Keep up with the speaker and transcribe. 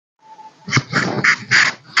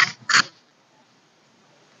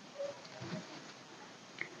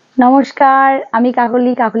নমস্কার, আমি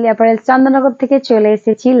কাকলি অ্যাপারেল চন্দননগর থেকে চলে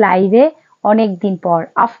এসেছি লাইভে অনেক দিন পর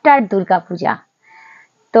আফটার দুর্গাপূজা।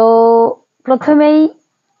 তো প্রথমেই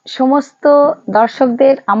সমস্ত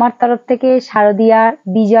দর্শকদের আমার তরফ থেকে শারদিয়ার,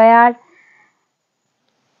 বিজয়ার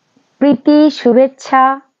প্রীতি, শুভেচ্ছা,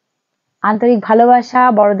 আন্তরিক ভালোবাসা,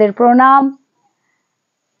 বড়দের প্রণাম।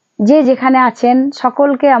 যে যেখানে আছেন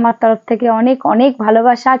সকলকে আমার তরফ থেকে অনেক অনেক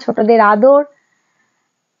ভালোবাসা, ছোটদের আদর,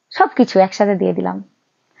 সবকিছু একসাথে দিয়ে দিলাম।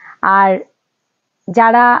 আর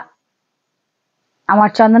যারা আমার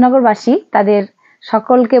চন্দননগরবাসী তাদের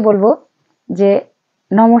সকলকে বলবো যে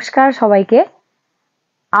নমস্কার সবাইকে।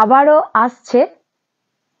 আবারও আসছে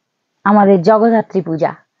আমাদের জগদ্ধাত্রী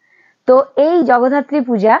পূজা। তো এই জগদ্ধাত্রী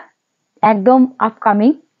পূজা একদম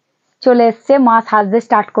আপকামিং চলে এসছে, মা সাজতে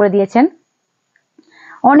স্টার্ট করে দিয়েছেন।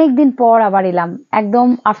 অনেকদিন পর আবার এলাম, একদম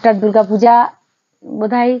আফটার দুর্গাপূজা,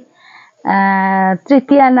 বোধহয়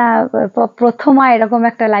তৃতীয়া না প্রথমা এরকম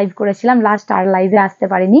একটা লাইভ করেছিলাম, লাস্ট আর লাইভে আসতে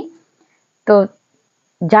পারিনি। তো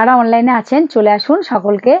যারা অনলাইনে আছেন চলে আসুন,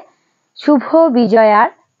 সকলকে শুভ বিজয়ার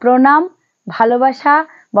প্রণাম, ভালোবাসা,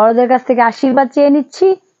 বড়দের কাছ থেকে আশীর্বাদ চেয়ে নিচ্ছি।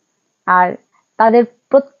 আর তাদের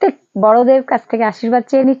প্রত্যেক বড়দের কাছ থেকে আশীর্বাদ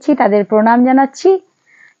চেয়ে নিচ্ছি, তাদের প্রণাম জানাচ্ছি,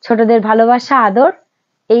 ছোটদের ভালোবাসা আদর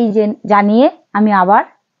এই যে জানিয়ে আমি আবার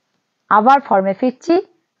ফর্মে ফিরছি,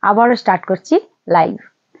 আবারও স্টার্ট করছি লাইভ।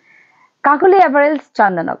 কাকলি অ্যাপারেলস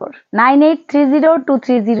চন্দননগর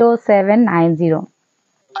 9830230790।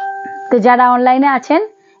 তো যারা অনলাইনে আছেন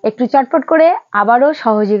একটু চটপট করে আবারও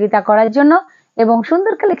সহযোগিতা করার জন্য এবং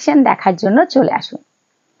সুন্দর কালেকশন দেখার জন্য চলে আসুন।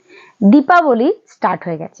 দীপাবলি স্টার্ট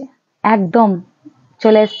হয়ে গেছে, একদম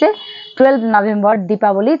চলে এসছে 12 নভেম্বর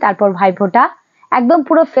দীপাবলি, তারপর ভাইফোঁটা, একদম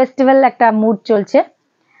পুরো ফেস্টিভ্যাল একটা মুড চলছে।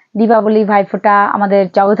 দীপাবলি, ভাইফোঁটা, আমাদের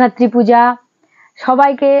জগদ্ধাত্রী পূজা,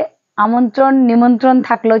 সবাইকে আমন্ত্রণ নিমন্ত্রণ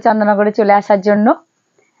থাকলো চন্দননগরে চলে আসার জন্য।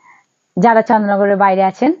 যারা চন্দননগরের বাইরে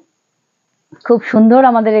আছেন, খুব সুন্দর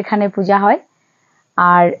আমাদের এখানে পূজা হয়।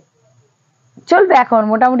 আর চলবে এখন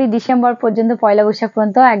মোটামুটি ডিসেম্বর পর্যন্ত, পয়লা বৈশাখ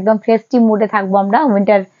পর্যন্ত একদম ফেস্টিভ মুডে থাকবো আমরা।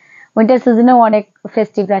 উইন্টার সিজনেও অনেক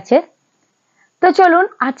ফেস্টিভ আছে। তো চলুন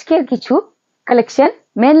আজকের কিছু কালেকশন,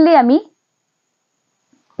 মেনলি আমি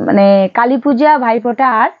মানে কালী পূজা, ভাইফোঁটা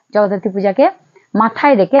আর জগদ্ধাত্রী পূজাকে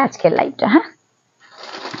মাথায় রেখে আজকের লাইভটা। হ্যাঁ,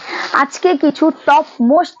 আজকে কিছু টপ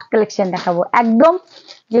মোস্ট কালেকশন দেখাবো, একদম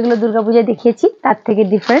যেগুলো দুর্গাপূজায় দেখিয়েছি তার থেকে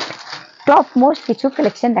ডিফারেন্ট টপ মোস্ট কিছু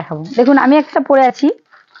কালেকশন দেখাবো। দেখুন আমি একটা পরে আছি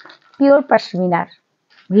পিওর পশমিনার,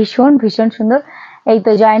 ভীষণ ভীষণ সুন্দর। এই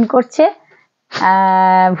তো জয়েন করছে,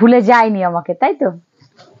 ভুলে যায়নি আমাকে, তাই তো?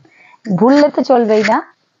 ভুললে তো চলবেই না,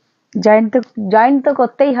 জয়েন তো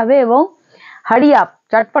করতেই হবে। এবং হারি আপ,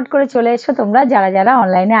 চটপট করে চলে এসো তোমরা যারা যারা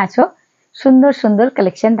অনলাইনে আছো, সুন্দর সুন্দর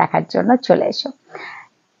কালেকশন দেখার জন্য চলে এসো।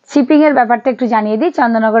 শিপিং এর ব্যাপারটা একটু জানিয়ে দিই,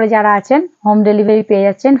 চন্দননগরে যারা আছেন হোম ডেলিভারি পেয়ে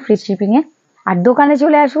যাচ্ছেন ফ্রি শিপিং এ। আর দোকানে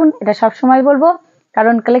চলে আসুন, এটা সবসময় বলবো,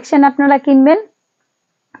 কারণ কালেকশন আপনারা কিনবেন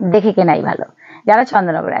দেখে কেনাই ভালো যারা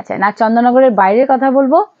চন্দননগরে আছেন। আর চন্দননগরের বাইরের কথা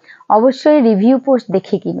বলবো, অবশ্যই রিভিউ পোস্ট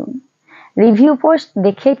দেখে কিনুন, রিভিউ পোস্ট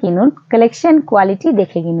দেখে কিনুন, কালেকশন কোয়ালিটি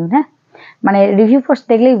দেখে কিনুন। হ্যাঁ, মানে রিভিউ পোস্ট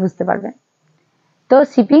দেখলেই বুঝতে পারবেন। তো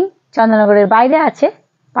শিপিং চন্দননগরের বাইরে আছে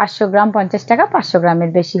 500 গ্রাম 50 টাকা, 500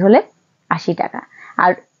 গ্রামের বেশি হলে 80 টাকা।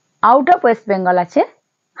 আর আউট অফ ওয়েস্ট বেঙ্গল আছে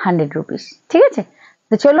 100 রুপিস। ঠিক আছে,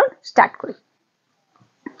 তো চলুন স্টার্ট করি।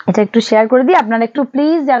 এটা একটু শেয়ার করে দিই, আপনারা একটু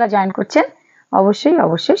প্লিজ যারা জয়েন করছেন অবশ্যই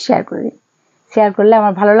অবশ্যই শেয়ার করে দিন। শেয়ার করলে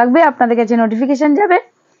আমার ভালো লাগবে, আপনাদের কাছে নোটিফিকেশন যাবে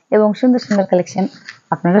এবং সুন্দর সুন্দর কালেকশন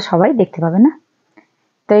আপনারা সবাই দেখতে পাবেন। না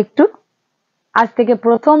তো একটু আজ থেকে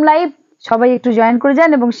প্রথম লাইভ, সবাই একটু জয়েন করে যান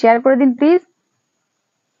এবং শেয়ার করে দিন প্লিজ।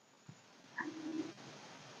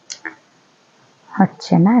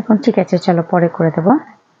 হচ্ছে না এখন, ঠিক আছে চলো পরে করে দেবো।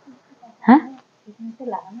 হ্যাঁ,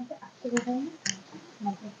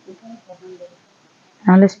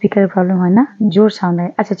 নাহলে স্পিকারের প্রবলেম হয় না, জোর সাউন্ড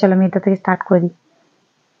হয়। আচ্ছা চলো আমি এটা থেকে স্টার্ট করে দিই,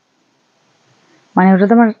 মানে ওটা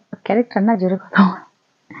তো আমার ক্যারেক্টার না, জোরে কথা।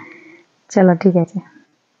 চলো ঠিক আছে,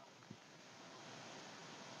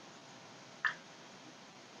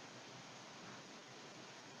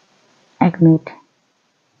 এক মিনিট।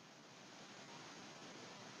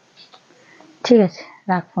 ঠিক আছে,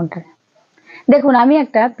 রাখ ফোনটা। দেখুন আমি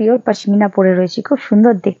একটা পিওর পশমিনা পরে রয়েছি, খুব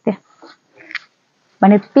সুন্দর দেখতে,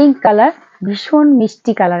 মানে পিঙ্ক কালার, ভীষণ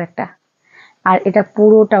মিষ্টি কালার একটা। আর এটা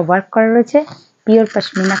পুরোটা ওয়ার্ক করা রয়েছে, পিওর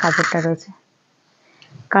পশমিনা কাপড়টা রয়েছে।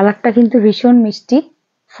 কালারটা কিন্তু ভীষণ মিষ্টি,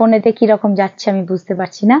 ফোনেতে কিরকম যাচ্ছে আমি বুঝতে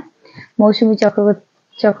পারছি না। মৌসুমী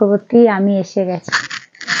চক্রবর্তী আমি এসে গেছি,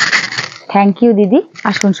 থ্যাংক ইউ দিদি,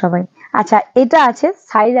 আসুন সবাই। আচ্ছা এটা আছে,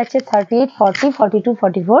 সাইজ আছে 38, 40, 42,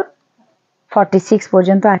 44, 46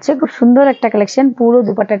 পর্যন্ত আছে। খুব সুন্দর একটা কালেকশন, পুরো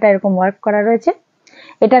দুপাট্টাটা এরকম ওয়ার্ক করা রয়েছে।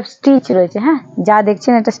 এটা স্টিচ রয়েছে, হ্যাঁ যা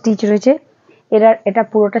দেখছেন এটা স্টিচ রয়েছে। এটা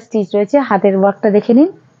পুরোটা স্টিচ রয়েছে, হাতের ওয়ার্কটা দেখে নিন।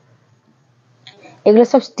 এগুলো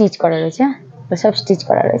সব স্টিচ করা রয়েছে, সব স্টিচ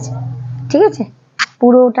করা রয়েছে, ঠিক আছে,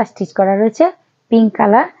 পুরোটা স্টিচ করা রয়েছে। পিঙ্ক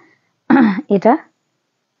কালার, এটা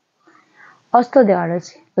অস্ত্র দেওয়া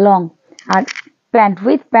রয়েছে long, R pant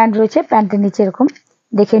with pant রয়েছে। প্যান্টের নিচে এরকম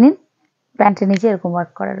দেখে নিন, প্যান্টের নিচে এরকম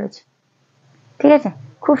ওয়ার্ক করা রয়েছে, ঠিক আছে,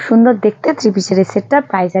 খুব সুন্দর দেখতে। 3 পিসের এই সেটটা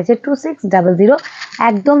প্রাইস আছে 2600।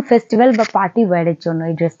 একদম ফেস্টিভ্যাল বা পার্টি ওয়্যারের জন্য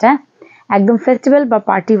এই ড্রেসটা, একদম ফেস্টিভ্যাল বা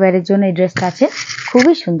পার্টি ওয়্যারের জন্য এই ড্রেসটা আছে,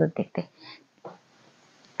 খুবই সুন্দর দেখতে।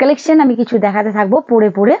 কালেকশন আমি কিছু দেখাতে থাকবো পরে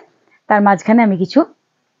পরে, তার মাঝখানে আমি কিছু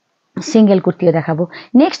সিঙ্গেল কুর্তিও দেখাবো।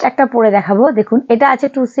 নেক্সট একটা পরে দেখাবো, দেখুন এটা আছে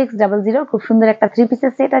 2600, খুব সুন্দর একটা 3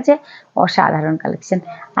 পিসের সেট আছে, অসাধারণ কালেকশন।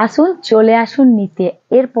 আসুন, চলে আসুন নিতে।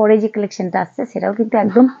 এরপরে যে কালেকশনটা আসছে সেটাও কিন্তু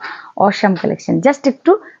একদম অসাম কালেকশন, জাস্ট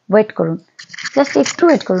একটু ওয়েট করুন, জাস্ট একটু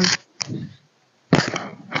ওয়েট করুন।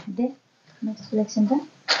 নেক্সট কালেকশনটা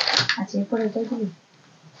আচ্ছা, এরপরে এটাই দিবি।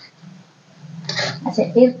 আচ্ছা,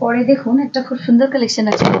 এরপরে দেখুন একটা খুব সুন্দর কালেকশন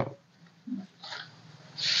আছে,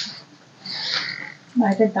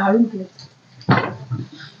 এটা দারুণ কালেকশন।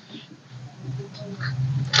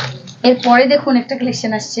 এরপরে দেখুন একটা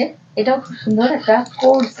কালেকশন আসছে, এটাও খুব সুন্দর, একটা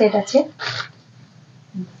কোড সেট আছে,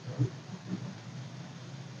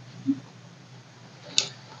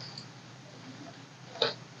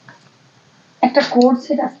 একটা কোড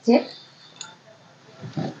সেট আসছে,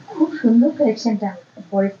 খুব সুন্দর কালেকশনটা।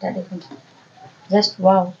 পরেরটা দেখুন, জাস্ট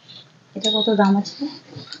ওয়াও। এটা কত দাম আছে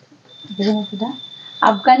দেখুন, এটা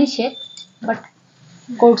Afghani set but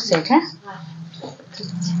code set, হ্যাঁ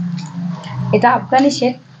এটা Afghani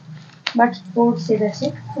set but code set আছে,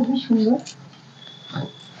 খুবই সুন্দর,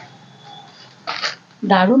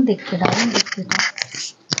 দারুণ দেখতে, দারুণ দেখতে।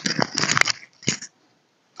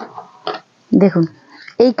 দেখুন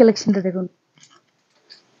এই কালেকশনটা দেখুন,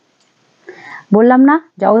 বললাম না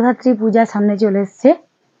জগদ্ধাত্রী পূজা সামনে চলে এসছে।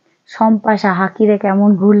 শম্পা সাহা, কিরে কেমন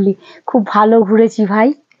ঘুরলি? খুব ভালো ঘুরেছি ভাই,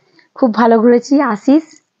 খুব ভালো ঘুরেছি। আসিস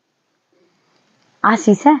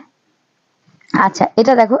আসিস, হ্যাঁ আচ্ছা,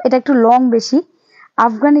 এটা দেখো, এটা একটু লং বেশি,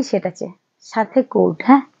 আফগানি সেট আছে, সাথে কোট,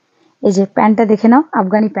 হ্যাঁ এই যে প্যান্টটা দেখে নাও,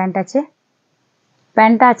 আফগানি প্যান্ট আছে,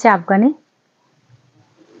 প্যান্টটা আছে আফগানি,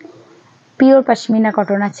 পিওর পশমিনা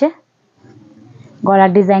কটন আছে।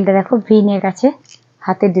 গলার ডিজাইনটা দেখো, ভি নেক আছে,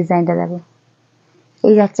 হাতের ডিজাইনটা দেখো,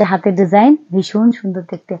 এই যাচ্ছে হাতের ডিজাইন, ভীষণ সুন্দর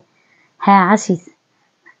দেখতে। হ্যাঁ আসিস,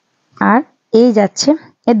 আর এই যাচ্ছে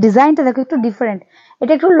এর ডিজাইনটা দেখো, একটু ডিফারেন্ট,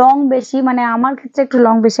 এটা একটু লং বেশি, মানে আমার ক্ষেত্রে একটু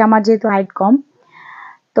লং বেশি, আমার যেহেতু হাইট কম,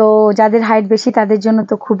 তো যাদের হাইট বেশি তাদের জন্য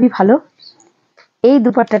তো খুবই ভালো। এই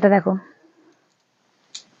দুপাট্টাটা দেখো,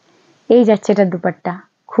 এই যাচ্ছে এটা দুপাট্টা,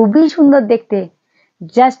 খুবই সুন্দর দেখতে,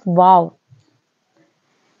 জাস্ট ওয়াও।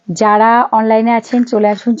 যারা অনলাইনে আছেন চলে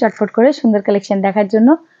আসুন চটপট করে সুন্দর কালেকশন দেখার জন্য,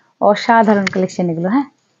 অসাধারণ কালেকশন এগুলো। হ্যাঁ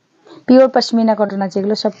পিওর পশমিনা কটন আছে,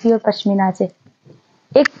 এগুলো সব পিওর পশমিনা আছে,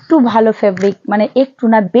 একটু ভালো ফেব্রিক, মানে একটু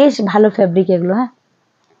না বেশ ভালো ফেব্রিক এগুলো, হ্যাঁ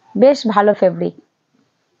বেশ ভালো ফেব্রিক,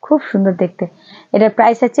 খুব সুন্দর দেখতে। এটার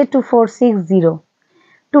প্রাইস আছে 2460,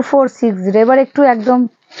 2460। এবার একটু একদম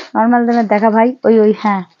নর্মাল দামের দেখা ভাই, ওই ওই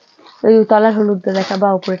হ্যাঁ ওই তলার হলুদটা দেখা, বা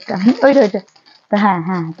উপরেরটা ওইটা ওইটা, হ্যাঁ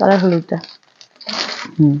হ্যাঁ তলার হলুদটা,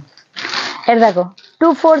 এটা দেখো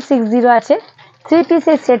 2460 আছে। 3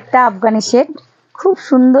 পিসের সেটটা আফগানি সেট, খুব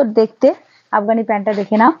সুন্দর দেখতে। আফগানি প্যান্টটা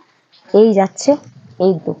দেখে নাও, এই যাচ্ছে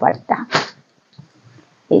এই দুপাট্টা,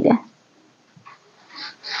 এই যে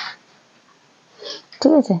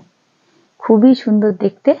ঠিক আছে, খুবই সুন্দর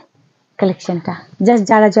দেখতে কালেকশনটা। জাস্ট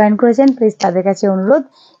যারা জয়েন করেছেন প্লিজ তাদের কাছে অনুরোধ,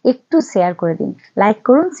 একটু শেয়ার করে দিন, লাইক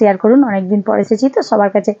করুন, শেয়ার করুন। অনেকদিন পর এসেছি তো সবার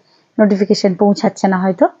কাছে নোটিফিকেশন পৌঁছাচ্ছে না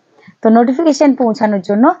হয়তো, তো নোটিফিকেশন পৌঁছানোর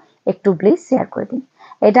জন্য একটু প্লিজ শেয়ার করে দিন।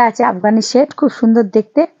 এটা আছে আফগানি সেট, খুব সুন্দর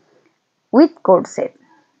দেখতে, উইথ কোড সেট।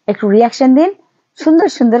 একটু রিয়াকশন দিন সুন্দর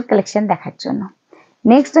সুন্দর কালেকশন দেখার জন্য।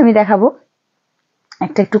 নেক্সট আমি দেখাবো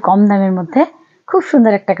একটা একটু কম দামের মধ্যে খুব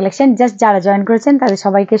সুন্দর একটা কালেকশন। জাস্ট যারা জয়েন করেছেন তাদের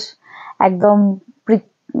সবাইকে একদম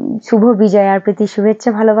শুভ বিজয় আর প্রীতি শুভেচ্ছা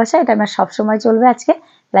ভালোবাসা, এটা আমার সবসময় চলবে আজকে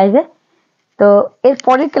লাইভে। তো এর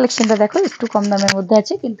পরের কালেকশনটা দেখো, একটু কম দামের মধ্যে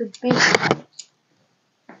আছে কিন্তু বেশ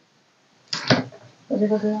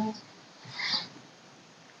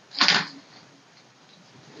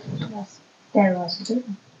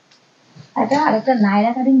এটা আরেকটা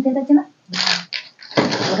নাইরা কাটিং সেট আছে না,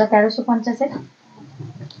 ওটা 1350-এর।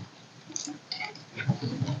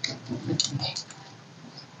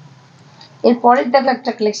 এর পরের দেখো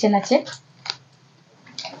একটা কালেকশন আছে,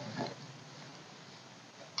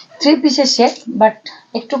 3 পিসের সেট বাট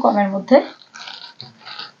একটু কমের মধ্যে,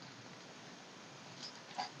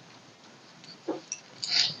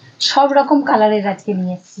 সব রকম কালারের আজকে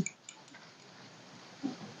নিয়ে এসেছি।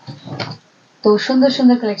 তো সুন্দর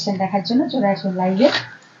সুন্দর কালেকশন দেখার জন্য চলে আসুন লাইভে।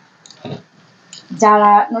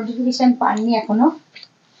 যারা নোটিফিকেশন পাননি এখনো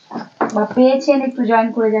বা পেয়েছেন একটু জয়েন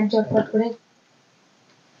করে যান চটপট করে।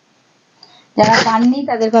 যারা পাননি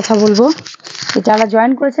তাদের কথা বলবো, যারা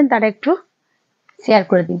জয়েন করেছেন তারা একটু শেয়ার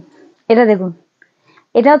করে দিন। এটা দেখুন,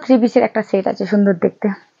 এটাও 3 পিসের একটা সেট আছে, সুন্দর দেখতে।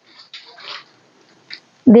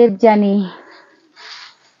 দেবজানি,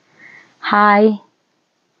 হাই।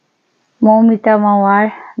 মৌমিতা মাওয়ার,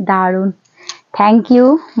 দারুন, থ্যাংক ইউ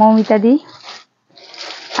মৌমিতা দি।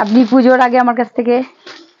 আপনি পুজোর আগে আমার কাছ থেকে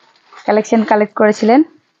কালেকশন কালেক্ট করেছিলেন,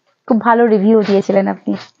 খুব ভালো রিভিউ দিয়েছিলেন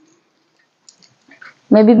আপনি।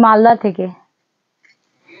 মেবি মালদা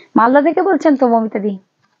থেকে বলছেন তো মৌমিতা দি?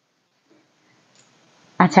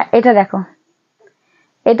 আচ্ছা, এটা দেখো,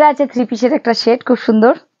 এটা আছে 3 পিসের একটা সেট, খুব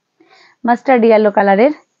সুন্দর মাস্টার্ড ইয়েলো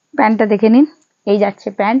কালারের। প্যান্টটা দেখে নিন, এই যাচ্ছে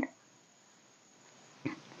প্যান্ট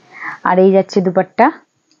আর এই যাচ্ছে দুপাট্টা।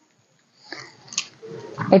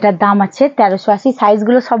 এটার দাম আছে 1380।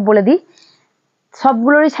 সাইজগুলো সব বলে দিই,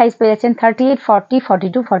 সবগুলোরই সাইজ পেয়ে যাচ্ছেন 38, 40,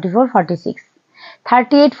 42, 44, 46।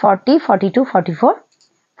 38, 40, 42, 44,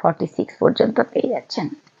 46 পর্যন্ত পেয়ে যাচ্ছেন।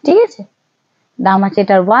 ঠিক আছে, দাম আছে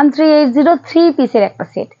এটার 1380। 3 পিসের একটা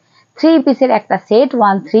সেট, 3 পিসের একটা সেট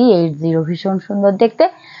 1380। ভীষণ সুন্দর দেখতে।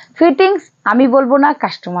 ফিটিংস আমি বলবো না,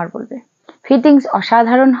 কাস্টমার বলবে। ফিটিংস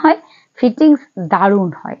অসাধারণ হয়, ফিটিংস দারুণ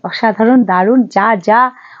হয়, অসাধারণ দারুণ। যা যা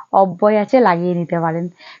অব্যয় আছে লাগিয়ে নিতে পারেন,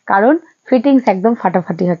 কারণ ফিটিংস একদম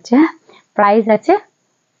ফাটাফাটি হচ্ছে। হ্যাঁ, প্রাইস আছে,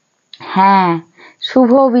 হ্যাঁ,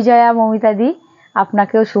 শুভ বিজয়া মমিতা দি,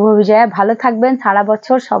 আপনাকেও শুভ বিজয়া। ভালো থাকবেন সারা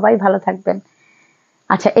বছর, সবাই ভালো থাকবেন।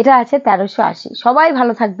 আচ্ছা, এটা আছে 1380। সবাই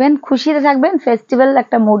ভালো থাকবেন, খুশিতে থাকবেন। ফেস্টিভ্যাল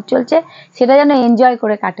একটা মুড চলছে, সেটা যেন এনজয়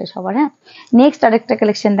করে কাটে সবার। হ্যাঁ, নেক্সট আরেকটা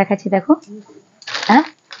কালেকশন দেখাচ্ছি, দেখো। হ্যাঁ,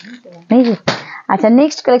 এই যে, আচ্ছা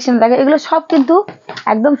নেক্সট কালেকশন দেখো। এগুলো সব কিন্তু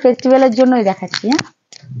একদম ফেস্টিভ্যালের জন্যই দেখাচ্ছি। হ্যাঁ,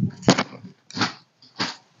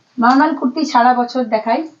 নর্মাল কুর্তি সারা বছর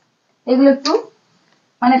দেখাই, এগুলো একটু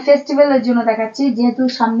মানে ফেস্টিভ্যালের জন্য দেখাচ্ছি, যেহেতু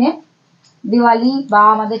সামনে দিওয়ালি বা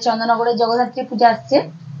আমাদের চন্দননগরের জগদ্ধাত্রী পূজা আসছে।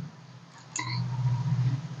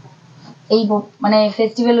 এই মানে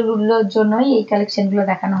ফেস্টিভ্যাল গুলোর জন্যই এই কালেকশন গুলো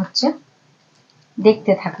দেখানো হচ্ছে।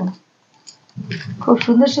 দেখতে থাকুন, খুব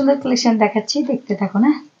সুন্দর সুন্দর কালেকশন দেখাচ্ছি, দেখতে থাকুন।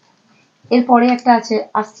 হ্যাঁ, এরপরে একটা আছে,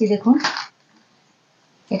 আসছি দেখুন,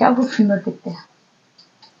 এটাও খুব সুন্দর দেখতে।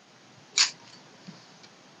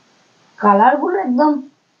 কালার গুলো একদম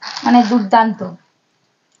মানে দুর্দান্ত,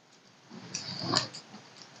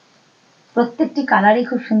 প্রত্যেকটি কালারই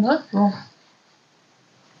খুব সুন্দর এবং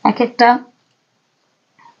এক একটা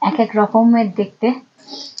এক এক রকমের দেখতে।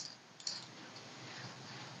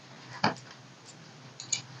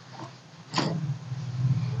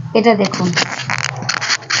 এটা দেখুন,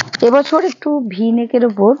 এবছর একটু ভি নেকের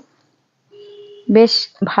উপর বেশ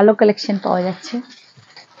ভালো কালেকশন পাওয়া যাচ্ছে।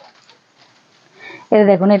 এটা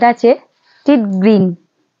দেখুন, এটা আছে টিট গ্রিন।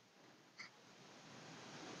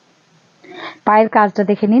 পায়ের কাজটা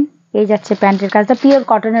দেখে নিন, এই যাচ্ছে প্যান্টের কাজটা, পিওর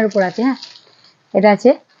কটনের উপর আছে। হ্যাঁ, এটা আছে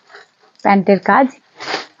প্যান্টের কাজ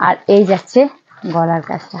আর এই যাচ্ছে গলার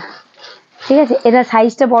কাজটা। ঠিক আছে, এটা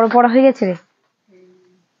সাইজটা বড় পড়া হয়ে গেছে রে,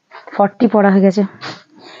 40 পড়া হয়ে গেছে।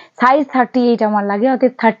 সাইজ 38 আমার লাগে,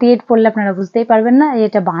 অতএব 38 পড়লে আপনারা বুঝতেই পারবেন না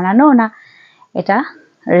এটা বানানো না এটা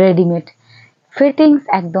রেডিমেড। ফিটিংস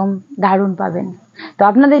একদম দারুণ পাবেন। তো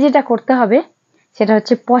আপনাদের যেটা করতে হবে সেটা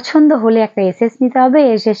হচ্ছে, পছন্দ হলে একটা এসএস নিতে হবে,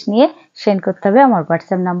 এসএস নিয়ে সেন্ড করতে হবে আমার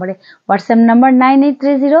হোয়াটসঅ্যাপ নাম্বারে। হোয়াটসঅ্যাপ নাম্বার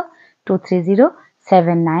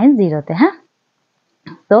 9830230790 হ্যাঁ,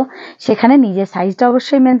 তো সেখানে নিজের সাইজটা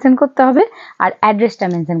অবশ্যই মেনশন করতে হবে আর অ্যাড্রেসটা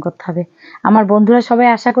মেনশন করতে হবে। আমার বন্ধুরা সবাই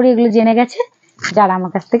আশা করি এগুলো জেনে গেছে, যারা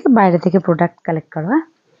আমার কাছ থেকে বাইরে থেকে প্রোডাক্ট কালেক্ট করো। হ্যাঁ,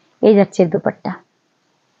 এই যাচ্ছে দুপাট্টা,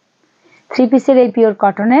 3 পিসের এই পিওর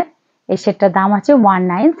কটনের এই সেটটার দাম আছে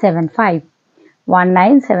 1975।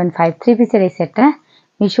 1975 3 পিসের এই সেটটা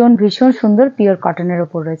ভীষণ ভীষণ সুন্দর পিওর কটনের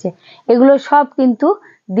উপর রয়েছে। এগুলো সব কিন্তু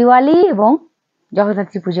দিওয়ালি এবং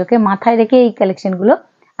জগদ্ধাত্রী পুজোকে মাথায় রেখে এই কালেকশন গুলো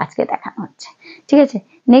আজকে দেখানো হচ্ছে। ঠিক আছে,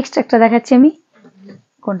 নেক্সট একটা দেখাচ্ছি আমি।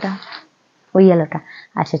 কোনটা? ওই ইয়েলোটা।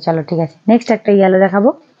 আচ্ছা চলো, ঠিক আছে, নেক্সট একটা ইয়েলো দেখাবো।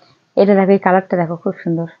 এটা দেখো, এই কালারটা দেখো, খুব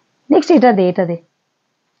সুন্দর। নেক্সট এটা দে, এটা দে,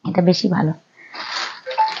 এটা বেশি ভালো।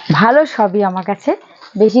 ভালো সবই আমার কাছে,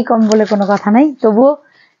 বেশি কম বলে কোনো কথা নাই, তবুও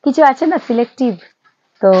কিছু আছে না সিলেক্টিভ,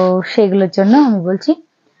 তো সেগুলোর জন্য আমি বলছি।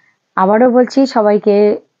 আবারও বলছি সবাইকে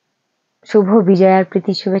শুভ বিজয়ার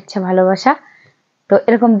প্রীতি শুভেচ্ছা ভালোবাসা। তো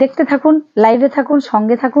এরকম দেখতে থাকুন, লাইভে থাকুন,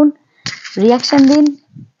 সঙ্গে থাকুন, রিয়াকশন দিন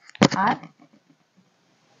আর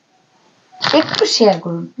একটু শেয়ার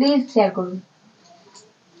করুন, প্লিজ শেয়ার করুন।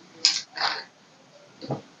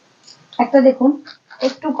 একটা দেখুন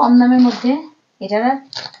একটু কম দামের মধ্যে,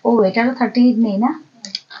 এটারও 38 নেই না,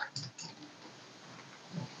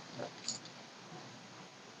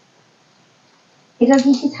 এটা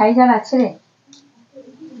কি সাইজ আর আছে রে?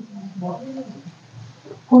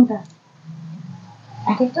 কোনটা?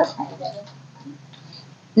 এক একটা সাইজ।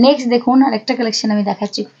 নেক্সট দেখুন আরেকটা কালেকশন আমি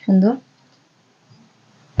দেখাচ্ছি, খুব সুন্দর।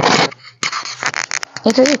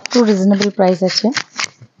 এটা একটু রিজনেবল প্রাইস আছে।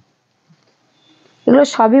 এগুলো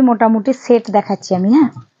সবই মোটামুটি সেট দেখাচ্ছি আমি।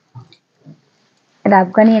 হ্যাঁ, এটা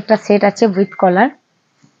আফগানি একটা সেট আছে উইথ কলার।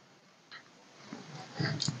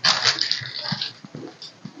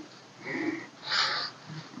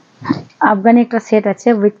 আফগানি একটা সেট আছে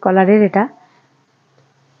উইথ কলারের। এটা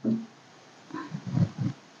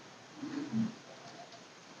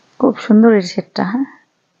খুব সুন্দর এই সেটটা। হ্যাঁ,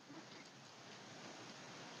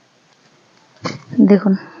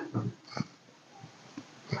 দেখুন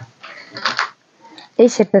এই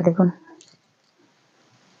সেটটা দেখুন,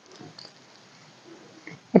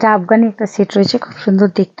 এটা আফগানি একটা সেট রয়েছে, খুব সুন্দর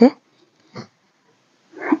দেখতে।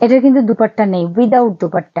 এটা কিন্তু দুপাট্টা নেই, উইদাউট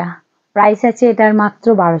দুপাট্টা। প্রাইস আছে এটার মাত্র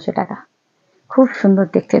 1200 টাকা। খুব সুন্দর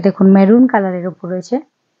দেখতে, দেখুন মেরুন কালারের উপর রয়েছে।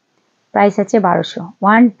 প্রাইস আছে 1200।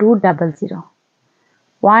 1200,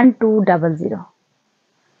 1200।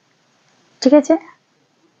 ঠিক আছে।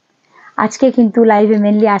 আজকে কিন্তু লাইভে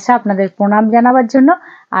মেনলি আসা আপনাদের প্রণাম জানাবার জন্য,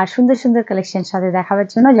 আর সুন্দর সুন্দর কালেকশন সাথে দেখাবার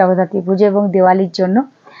জন্য, জগদ্ধাত্রী পুজো এবং দিওয়ালির জন্য।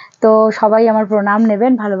 তো সবাই আমার প্রণাম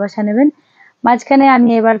নেবেন, ভালোবাসা নেবেন। মাঝখানে আমি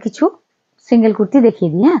এবার কিছু সিঙ্গেল কুর্তি দেখিয়ে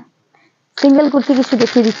দিই। হ্যাঁ, সিঙ্গেল কুর্তি কিছু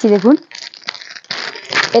দেখিয়ে দিচ্ছি। দেখুন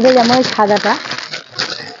এটা যেমন সাদাটা,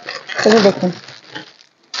 এটা দেখুন,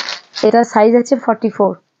 এটা সাইজ আছে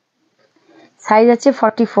 44, সাইজ আছে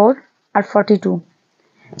 44 আর 42।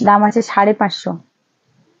 দাম আছে 550,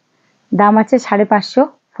 দাম আছে 550,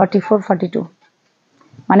 44 42।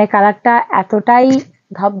 মানে কালারটা এতটাই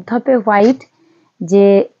ধপধপে হোয়াইট যে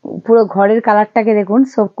পুরো ঘরের কালারটাকে দেখুন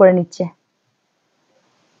সোপ করে নিচ্ছে।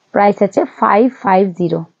 প্রাইস আছে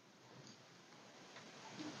 550।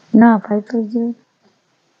 না 550,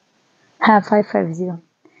 হ্যাঁ 550,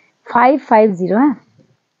 550। হ্যাঁ,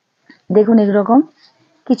 দেখুন এরকম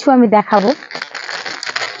কিছু আমি দেখাবো।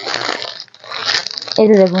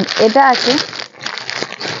 এটা দেখুন, এটা আছে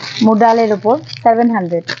মোডালের উপর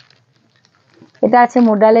 700। এটা আছে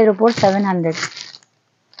মোডালের উপর 700।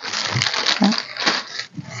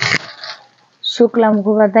 শুক্লা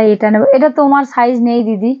মুখোপাধ্যায়, এটা নেব। এটা তোমার সাইজ নেই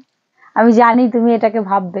দিদি, আমি জানি তুমি এটাকে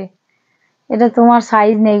ভাববে। এটা তোমার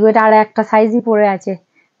সাইজ নেই গো, এটা আর একটা সাইজই পড়ে আছে,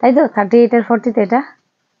 তাই তো? 38 আর 40 তে এটা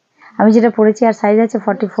আমি যেটা পড়েছি, আর সাইজ আছে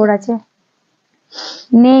 44 আছে।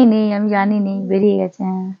 নেই নেই, আমি জানি নেই, বেরিয়ে গেছে।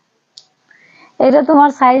 হ্যাঁ, এটা তোমার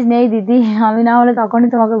সাইজ নেই দিদি, আমি না হলে তখনই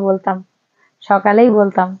তোমাকে বলতাম, সকালেই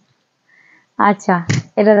বলতাম। আচ্ছা,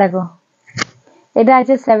 এটা দেখো, এটা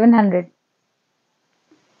আছে 700।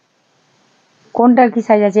 কোনটার কি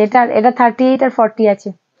সাইজ আছে? এটা 38 আর 40 আছে।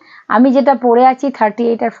 আমি যেটা পরে আছি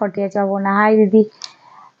 38 আর 40 আছে। হবো না? হাই দিদি,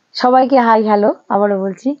 সবাইকে হাই হ্যালো আবারও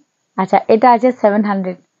বলছি। আচ্ছা, এটা আছে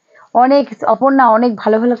 700। অনেক অপর্ণা, অনেক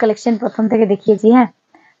ভালো ভালো কালেকশন প্রথম থেকে দেখিয়েছি। হ্যাঁ,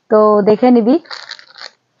 তো দেখে নিবি,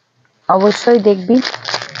 অবশ্যই দেখবি।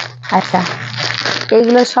 আচ্ছা,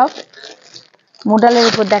 এইগুলো সব মোডালের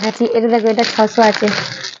উপর দেখাচ্ছি। এটা দেখো, এটা 600 আছে।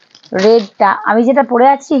 রেডটা আমি যেটা পরে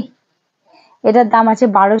আছি, এটার দাম আছে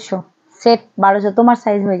 1200। সেট 1200, তোমার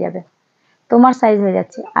সাইজ হয়ে যাবে, তোমার সাইজ হয়ে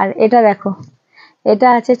যাচ্ছে। আর এটা দেখো, এটা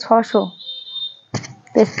আছে 600,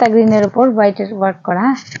 পেস্তা গ্রিনের উপর হোয়াইটের ওয়ার্ক করা।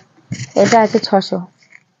 হ্যাঁ, এটা আছে 600।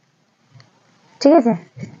 ঠিক আছে,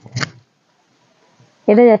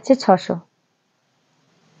 এটা যাচ্ছে 600।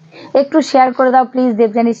 একটু শেয়ার করে দাও প্লিজ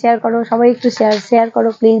দেবজানি, শেয়ার করো সবাই, একটু শেয়ার করো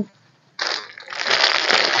প্লিজ।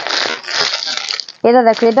 এটা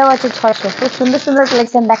দেখো, এটাও আছে 600। খুব সুন্দর সুন্দর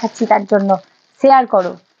কালেকশন দেখাচ্ছি, তার জন্য শেয়ার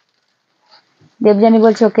করো। দেবজানি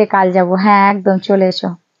বলছে ওকে কাল যাব। হ্যাঁ একদম, চলে এসো।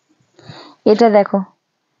 এটা দেখো,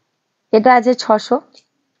 এটা আছে 600।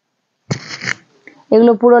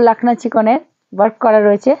 এগুলো পুরো লখনৌ চিকনের ওয়ার্ক করা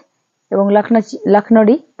রয়েছে এবং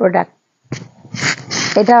লখনৌরি প্রোডাক্ট।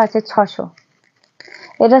 এটা আছে 600।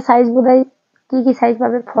 এটা সাইজ বোধহয় কি কি সাইজ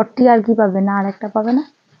পাবে? 40 আর কি পাবে না, আর একটা পাবে না?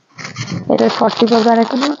 এটা 40 পাবে, আর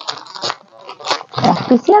একটা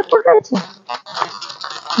পিসি আর কোড রয়েছে।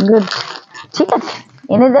 গুড, ঠিক আছে,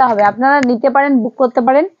 এনে দেওয়া হবে। আপনারা নিতে পারেন, বুক করতে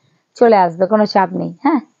পারেন, চলে আসবে, কোনো চাপ নেই।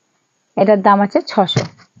 হ্যাঁ, এটার দাম আছে 600।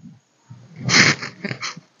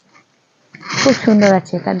 খুব সুন্দর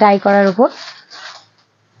আছে, এটা ডাই করার উপর।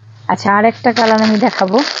 আচ্ছা, আর একটা কালার আমি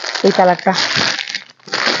দেখাবো। এই কালারটা,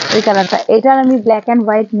 এই কালারটা, এটার আমি ব্ল্যাক অ্যান্ড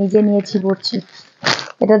হোয়াইট নিজে নিয়েছি, পরছি।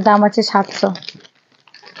 এটার দাম আছে 700।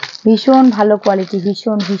 ভীষণ ভালো কোয়ালিটি,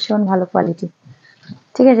 ভীষণ ভীষণ ভালো কোয়ালিটি।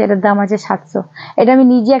 ঠিক আছে, এটার দাম আছে 700। এটা আমি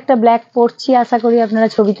নিজে একটা ব্ল্যাক পরছি, আশা করি আপনারা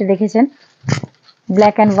ছবিতে দেখেছেন।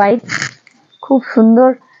 ব্ল্যাক অ্যান্ড হোয়াইট, খুব সুন্দর,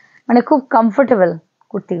 মানে খুব কমফোর্টেবল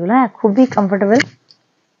কুর্তিগুলো। হ্যাঁ, খুবই কমফোর্টেবল।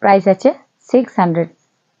 প্রাইস আছে 600,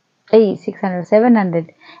 এই 600 700,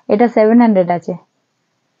 এটা 700 আছে।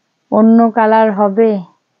 অন্য কালার হবে,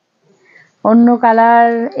 অন্য কালার।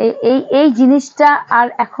 এই এই জিনিসটা আর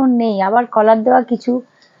এখন নেই। আবার কলার দেওয়া কিছু,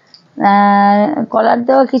 কলার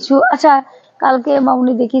দেওয়া কিছু, আচ্ছা কালকে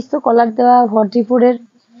মামুনি দেখিস তো কলার দেওয়া 44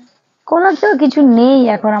 কলার দেওয়া কিছু নেই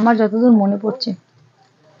এখন আমার যতদূর মনে পড়ছে।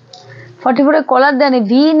 44 কলার দেওয়া নেই,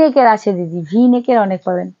 ভি নেকের আছে দিদি, ভি নেকের অনেক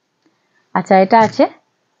পাবেন। আচ্ছা এটা আছে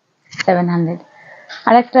 700।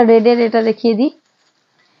 আর একটা রেডের এটা দেখিয়ে দিই,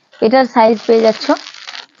 এটার সাইজ পেয়ে যাচ্ছ,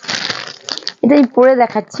 এটা আমি পরে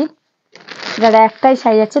দেখাচ্ছি, এটার একটাই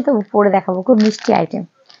সাইজ আছে তো পরে দেখাবো, খুব মিষ্টি আইটেম,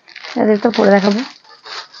 এটা পরে দেখাবো।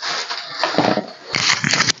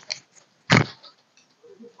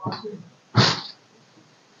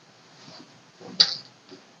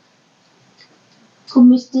 খুব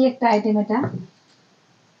মিষ্টি একটা আইটেম এটা,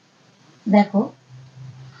 দেখো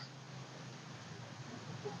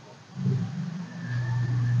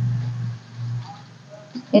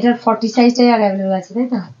এটার 40 সাইজটাই আর অ্যাভেলেবল আছে, তাই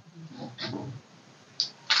তো?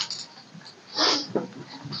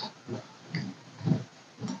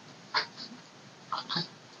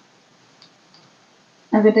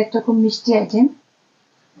 আর এটা একটা খুব মিষ্টি আইটেম,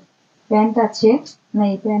 প্যান্ট আছে, না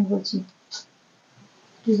এই প্যান্ট বলছি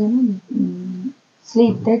কি জানো,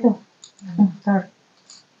 স্লিভ, তাই তো?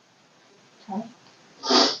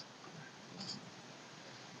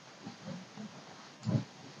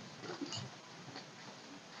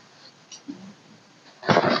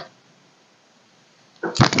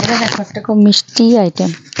 এটা দেখো একটা খুব মিষ্টি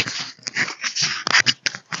আইটেম,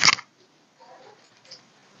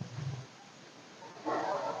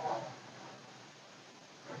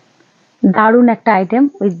 দারুণ একটা আইটেম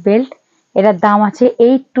উইথ বেল্ট। এটার দাম আছে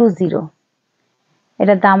 820,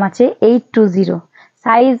 এটার দাম আছে 820।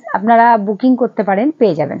 সাইজ আপনারা বুকিং করতে পারেন,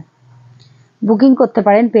 পেয়ে যাবেন, বুকিং করতে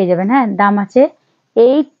পারেন পেয়ে যাবেন। হ্যাঁ, দাম আছে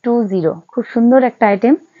 820, খুব সুন্দর একটা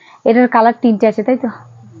আইটেম। এটার কালার 3টে আছে, তাই তো?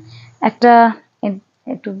 একটা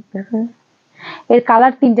একটু এর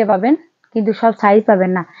কালার 3টে পাবেন, কিন্তু সব সাইজ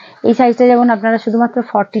পাবেন না। এই সাইজটা যেমন আপনারা শুধুমাত্র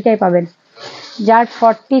 40টাই পাবেন, যার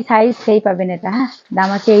 40 সাইজ সেই পাবেন এটা। হ্যাঁ, দাম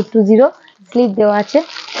আছে 820, স্লিভ দেওয়া আছে।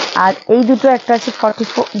 আর এই দুটো একটা আছে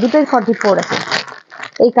 44, দুটোই 44 আছে,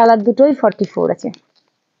 এই কালার দুটোই 44 আছে,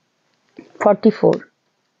 44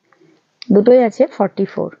 দুটোই আছে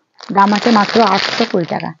 44। দাম আছে মাত্র 820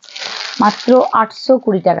 টাকা, মাত্র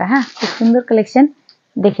 820 টাকা। হ্যাঁ, খুব সুন্দর কালেকশন,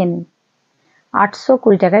 দেখে নিন,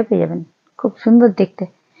 820 টাকায় পেয়ে যাবেন, খুব সুন্দর দেখতে।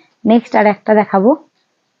 নেক্সট আর একটা দেখাবো,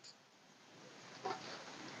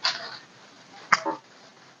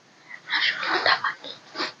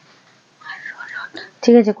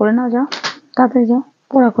 ঠিক আছে করে নাও, যাও তাড়াতাড়ি যাও,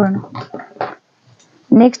 পড়া করে নাও।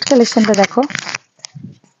 নেক্সট কালেকশনটা দেখো,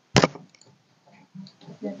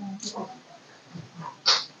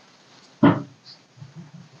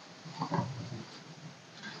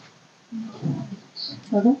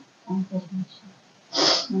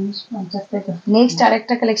 নেক্সট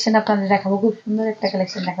আরেকটা কালেকশন আপনাদের দেখাবো, খুব সুন্দর একটা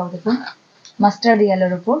কালেকশন দেখাবো। দেখুন মাস্টার্ড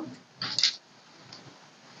ইয়েলোর উপর,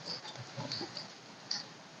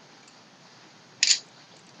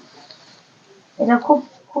 এটা খুব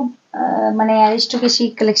খুব মানে অ্যারিস্টোক্রেসি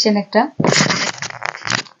কালেকশন একটা,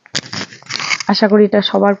 আশা করি এটা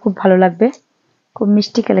সবার খুব ভালো লাগবে। খুব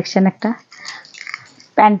মিষ্টি কালেকশন একটা,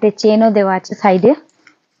 প্যান্টে চেনও দেওয়া আছে সাইডে,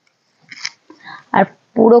 আর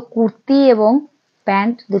পুরো কুর্তি এবং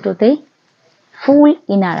প্যান্ট দুটোতেই ফুল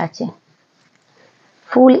ইনার আছে,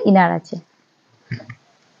 ফুল ইনার আছে।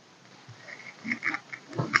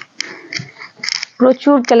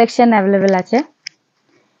 প্রচুর কালেকশন অ্যাভেলেবেল আছে।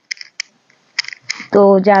 তো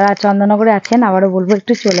যারা চন্দননগরে আছেন আবারও বলবো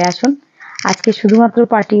একটু চলে আসুন। আজকে শুধুমাত্র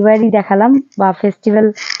পার্টি ওয়্যারই দেখালাম, বা ফেস্টিভ্যাল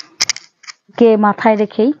কে মাথায়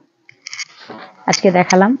রেখেই আজকে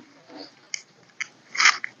দেখালাম।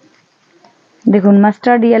 দেখুন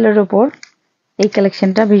মাস্টার্ড ইয়েলোর ওপর এই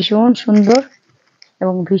কালেকশনটা ভীষণ সুন্দর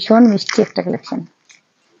এবং ভীষণ মিষ্টি একটা কালেকশন,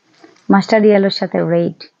 মাস্টার্ড ইয়েলোর সাথে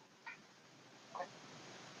রেড,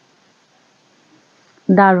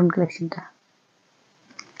 দারুণ কালেকশনটা।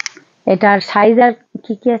 এটার সাইজ আর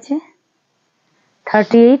কি কি আছে,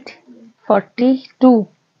 38, 42,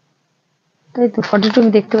 তাই তো? 42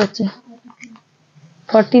 আমি দেখতে পাচ্ছি,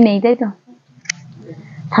 40 নেই, তাই তো?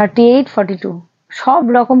 38, 42 সব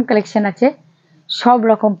রকম কালেকশন আছে, সব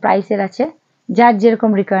রকম প্রাইসের আছে, যার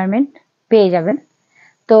যেরকম রিকোয়ারমেন্ট পেয়ে যাবেন।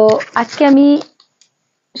 তো আজকে আমি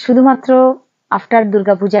শুধুমাত্র আফটার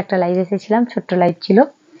দুর্গাপূজা একটা লাইভ এসেছিলাম, ছোট্ট লাইভ ছিল।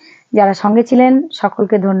 যারা সঙ্গে ছিলেন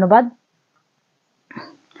সকলকে ধন্যবাদ।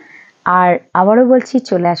 আর আবারও বলছি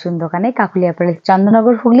চলে আসুন দোকানে, কাকুলি অ্যাপারেল,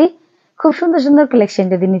 চন্দননগর, হুগলি। খুব সুন্দর সুন্দর কালেকশন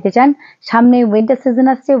যদি নিতে চান, সামনে উইন্টার সিজন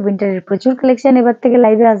আসছে, উইন্টারের প্রচুর কালেকশন এবার থেকে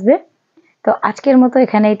লাইভে আসবে। তো আজকের মতো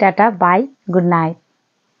এখানেই টাটা, বাই, গুড নাইট,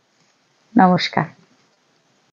 নমস্কার।